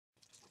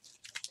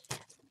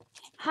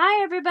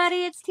Hi everybody,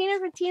 it's Tina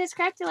from Tina's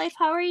Crafty Life.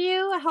 How are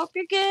you? I hope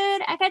you're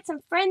good. I got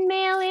some friend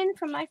mail in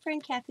from my friend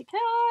Kathy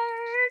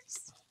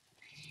Cards.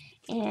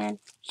 And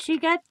she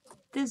got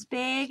this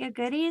bag of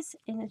goodies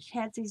and it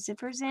has these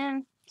zippers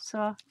in.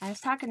 So I was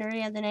talking to her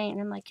the other night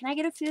and I'm like, can I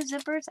get a few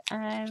zippers?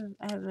 I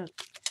have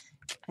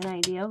an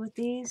idea with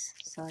these.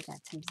 So I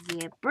got some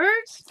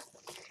zippers.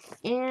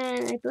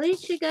 And I believe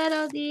she got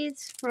all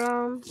these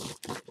from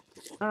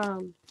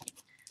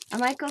a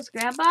Michael's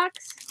Grab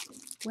Box,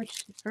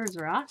 which hers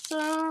are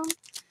awesome.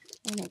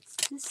 And it's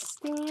this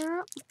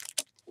stamp.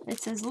 It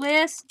says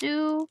list,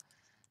 do,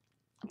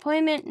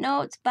 appointment,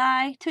 notes,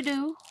 buy, to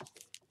do.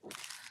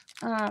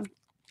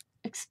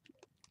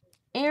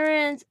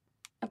 Errands,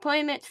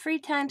 appointment, free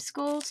time,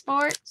 school,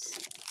 sports.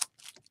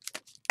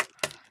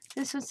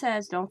 This one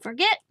says, don't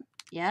forget.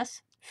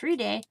 Yes, free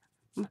day.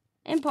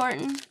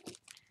 Important.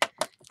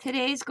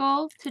 Today's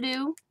goal, to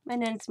do.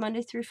 And then it's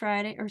Monday through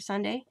Friday or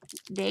Sunday.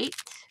 Date.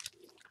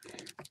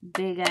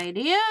 Big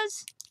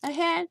ideas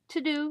ahead,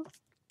 to do.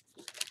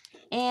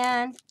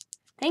 And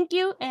thank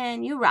you,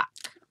 and you rock.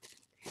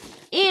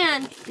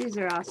 And these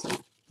are awesome.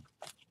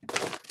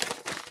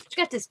 She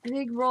got this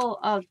big roll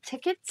of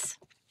tickets.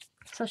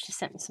 So she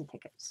sent me some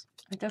tickets.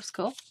 Aren't those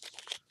cool?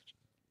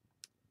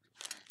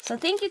 So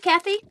thank you,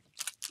 Kathy.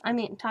 I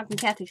mean, talking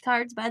Kathy's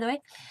Cards, by the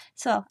way.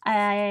 So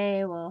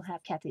I will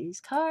have Kathy's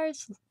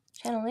Cards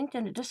channel linked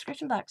in the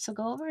description box. So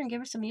go over and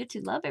give her some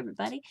YouTube love,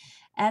 everybody.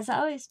 As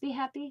always, be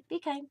happy, be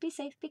kind, be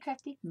safe, be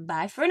crafty.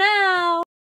 Bye for now.